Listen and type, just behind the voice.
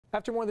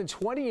After more than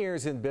 20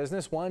 years in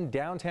business, one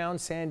downtown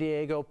San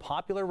Diego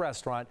popular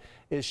restaurant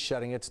is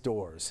shutting its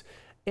doors.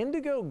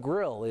 Indigo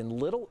Grill in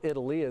Little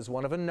Italy is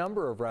one of a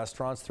number of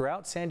restaurants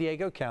throughout San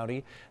Diego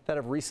County that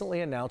have recently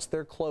announced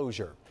their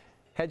closure.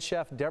 Head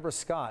chef Deborah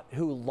Scott,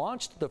 who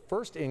launched the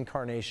first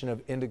incarnation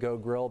of Indigo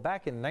Grill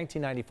back in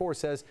 1994,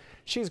 says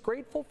she's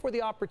grateful for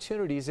the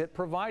opportunities it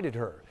provided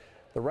her.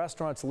 The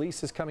restaurant's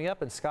lease is coming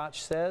up, and Scott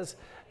says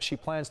she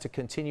plans to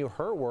continue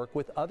her work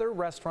with other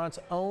restaurants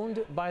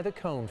owned by the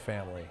Cohn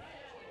family.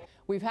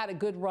 We've had a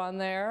good run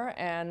there,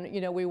 and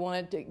we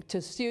wanted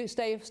to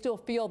still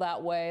feel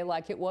that way,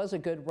 like it was a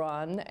good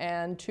run,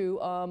 and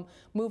to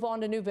move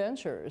on to new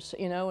ventures,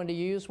 and to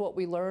use what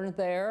we learned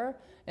there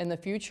in the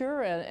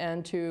future,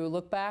 and to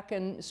look back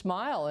and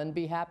smile and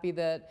be happy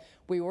that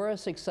we were a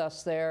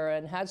success there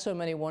and had so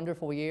many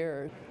wonderful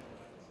years.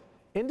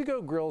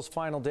 Indigo Grill's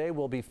final day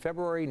will be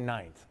February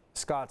 9th.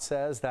 Scott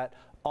says that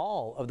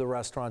all of the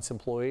restaurant's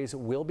employees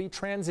will be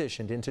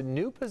transitioned into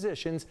new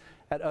positions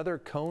at other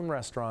Cohn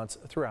restaurants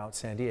throughout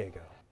San Diego.